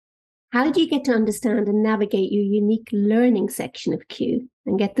How do you get to understand and navigate your unique learning section of Q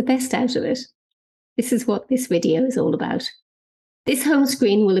and get the best out of it? This is what this video is all about. This home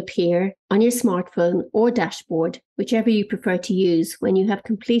screen will appear on your smartphone or dashboard, whichever you prefer to use, when you have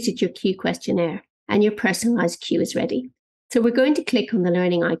completed your Q questionnaire and your personalized Q is ready. So we're going to click on the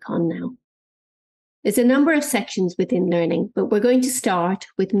learning icon now. There's a number of sections within learning, but we're going to start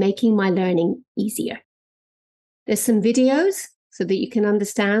with making my learning easier. There's some videos so that you can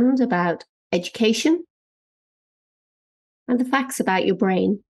understand about education and the facts about your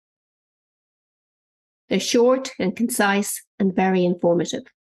brain. They're short and concise and very informative.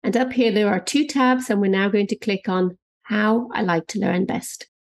 And up here there are 2 tabs, and we're now going to click on How I Like to Learn Best.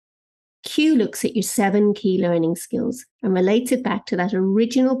 Q looks at your 7 key learning skills and relates it back to that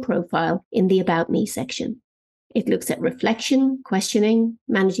original profile in the About Me section. It looks at reflection, questioning,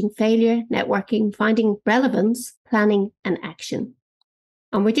 managing failure, networking, finding relevance, planning, and action.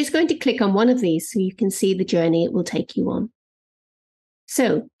 And we're just going to click on one of these so you can see the journey it will take you on.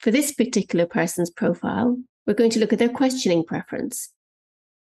 So for this particular person's profile, we're going to look at their questioning preference.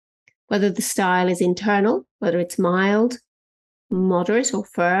 Whether the style is internal, whether it's mild, moderate, or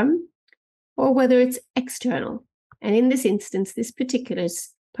firm, or whether it's external. And in this instance, this particular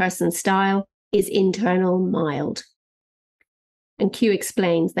person's style is internal mild. And Q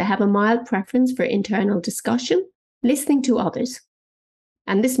explains they have a mild preference for internal discussion, listening to others.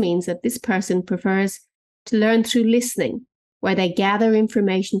 And this means that this person prefers to learn through listening, where they gather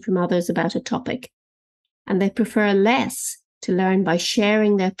information from others about a topic. And they prefer less to learn by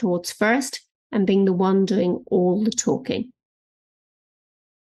sharing their thoughts first and being the one doing all the talking.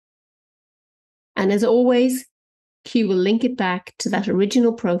 And as always, Q will link it back to that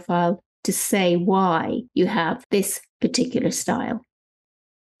original profile to say why you have this particular style,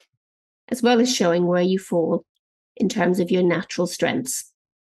 as well as showing where you fall in terms of your natural strengths.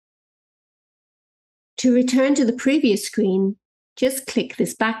 To return to the previous screen, just click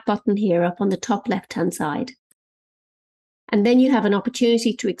this back button here up on the top left-hand side. And then you have an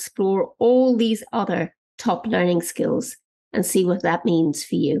opportunity to explore all these other top learning skills and see what that means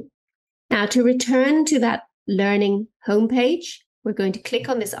for you. Now, to return to that learning homepage, we're going to click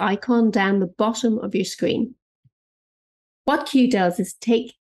on this icon down the bottom of your screen. What Q does is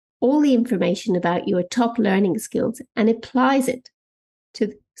take all the information about your top learning skills and applies it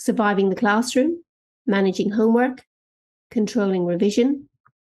to surviving the classroom, managing homework, controlling revision,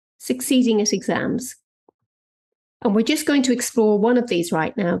 succeeding at exams. And we're just going to explore one of these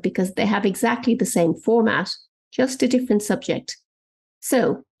right now because they have exactly the same format, just a different subject.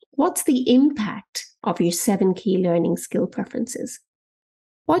 So, what's the impact of your 7 key learning skill preferences?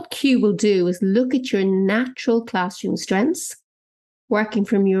 What Q will do is look at your natural classroom strengths, working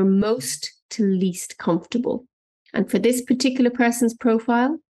from your most to least comfortable. And for this particular person's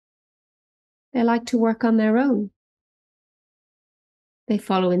profile, they like to work on their own. They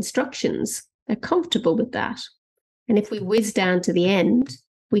follow instructions. They're comfortable with that. And if we whiz down to the end,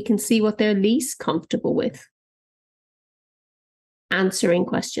 we can see what they're least comfortable with. Answering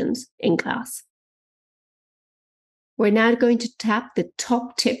questions in class. We're now going to tap the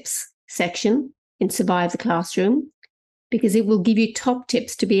top tips section in Survive the Classroom because it will give you top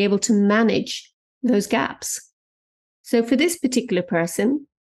tips to be able to manage those gaps. So for this particular person,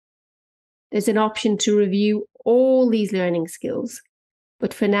 there's an option to review all these learning skills.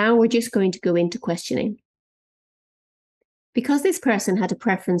 But for now, we're just going to go into questioning. Because this person had a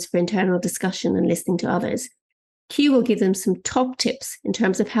preference for internal discussion and listening to others, Q will give them some top tips in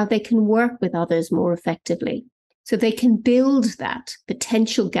terms of how they can work with others more effectively, so they can build that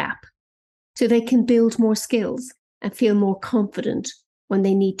potential gap, so they can build more skills and feel more confident when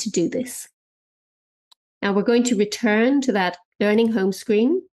they need to do this. Now we're going to return to that learning home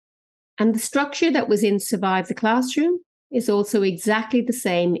screen, and the structure that was in Survive the Classroom is also exactly the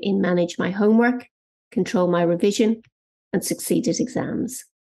same in Manage My Homework, Control My Revision, and Succeed at Exams.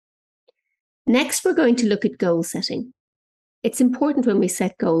 Next, we're going to look at goal setting. It's important when we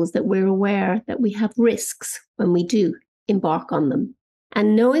set goals that we're aware that we have risks when we do embark on them.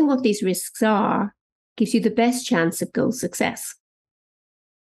 And knowing what these risks are gives you the best chance of goal success.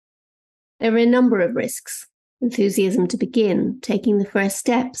 There are a number of risks: enthusiasm to begin, taking the first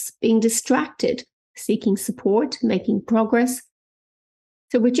steps, being distracted, seeking support, making progress.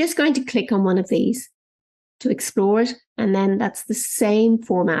 So we're just going to click on one of these to explore it, and then that's the same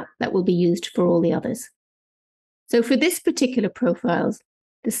format that will be used for all the others. So for this particular profile,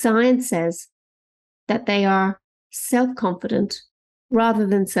 the science says that they are self-confident rather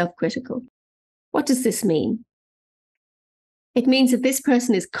than self-critical. What does this mean? It means that this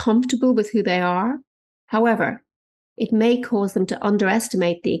person is comfortable with who they are. However, it may cause them to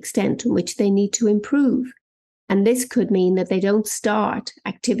underestimate the extent to which they need to improve. And this could mean that they don't start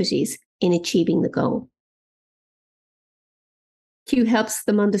activities in achieving the goal. Q helps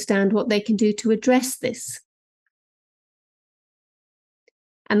them understand what they can do to address this.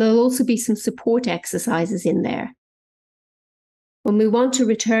 And there'll also be some support exercises in there. When we want to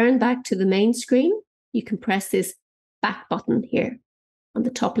return back to the main screen, you can press this back button here on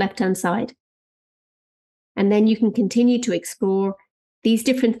the top left-hand side. And then you can continue to explore these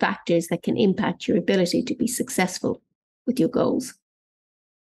different factors that can impact your ability to be successful with your goals.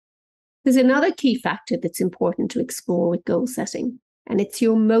 There's another key factor that's important to explore with goal setting, and it's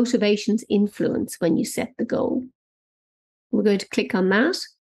your motivation's influence when you set the goal. We're going to click on that,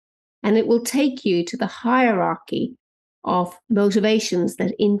 and it will take you to the hierarchy of motivations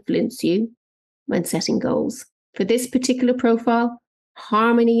that influence you when setting goals. For this particular profile,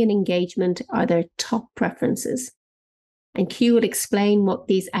 harmony and engagement are their top preferences. And Q will explain what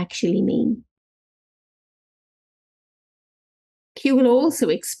these actually mean. Q will also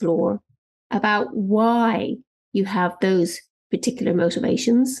explore about why you have those particular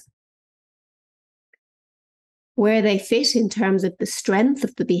motivations, where they fit in terms of the strength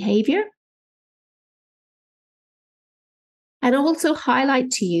of the behavior, and also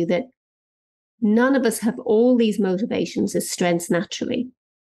highlight to you that none of us have all these motivations as strengths naturally.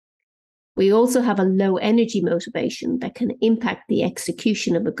 We also have a low energy motivation that can impact the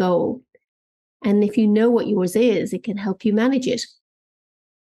execution of a goal. And if you know what yours is, it can help you manage it.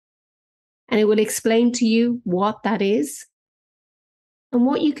 And it will explain to you what that is and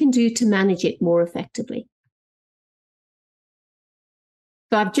what you can do to manage it more effectively.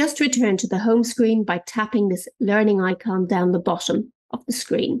 So I've just returned to the home screen by tapping this learning icon down the bottom of the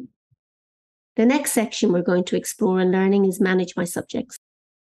screen. The next section we're going to explore in learning is manage my subjects.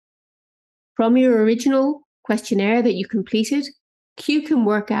 From your original questionnaire that you completed, Q can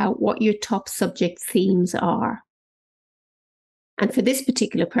work out what your top subject themes are. And for this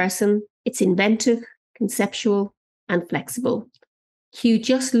particular person, it's inventive, conceptual, and flexible. Q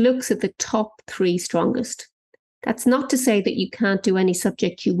just looks at the top 3 strongest. That's not to say that you can't do any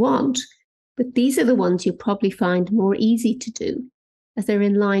subject you want, but these are the ones you'll probably find more easy to do, as they're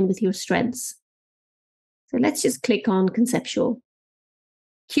in line with your strengths. So let's just click on conceptual.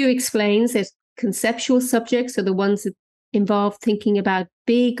 Q explains that conceptual subjects are the ones that involve thinking about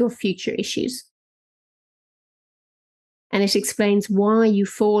big or future issues. And it explains why you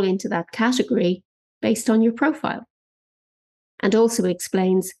fall into that category based on your profile. And also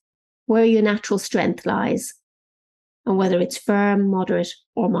explains where your natural strength lies and whether it's firm, moderate,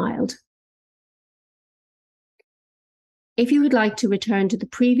 or mild. If you would like to return to the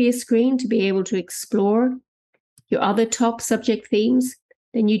previous screen to be able to explore your other top subject themes,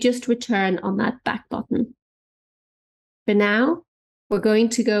 then you just return on that back button. For now, we're going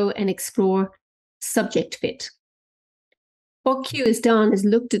to go and explore subject fit. What Q has done is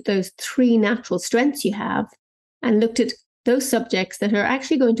looked at those 3 natural strengths you have and looked at those subjects that are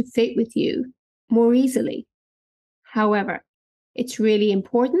actually going to fit with you more easily. However, it's really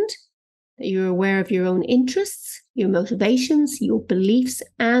important that you're aware of your own interests, your motivations, your beliefs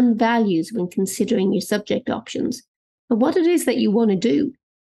and values when considering your subject options and what it is that you want to do.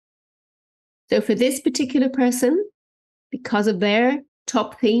 So for this particular person, because of their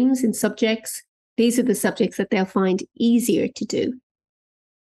top themes and subjects, these are the subjects that they'll find easier to do.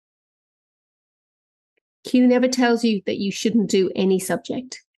 Q never tells you that you shouldn't do any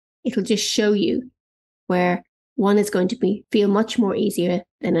subject. It'll just show you where one is going to feel much more easier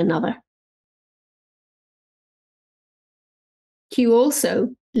than another. Q also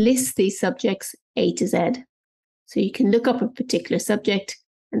lists these subjects A to Z, so you can look up a particular subject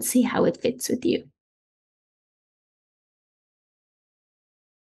and see how it fits with you.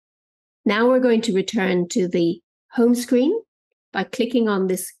 Now we're going to return to the home screen by clicking on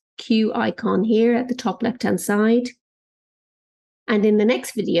this Q icon here at the top left-hand side. And in the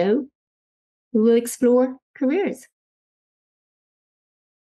next video, we will explore careers.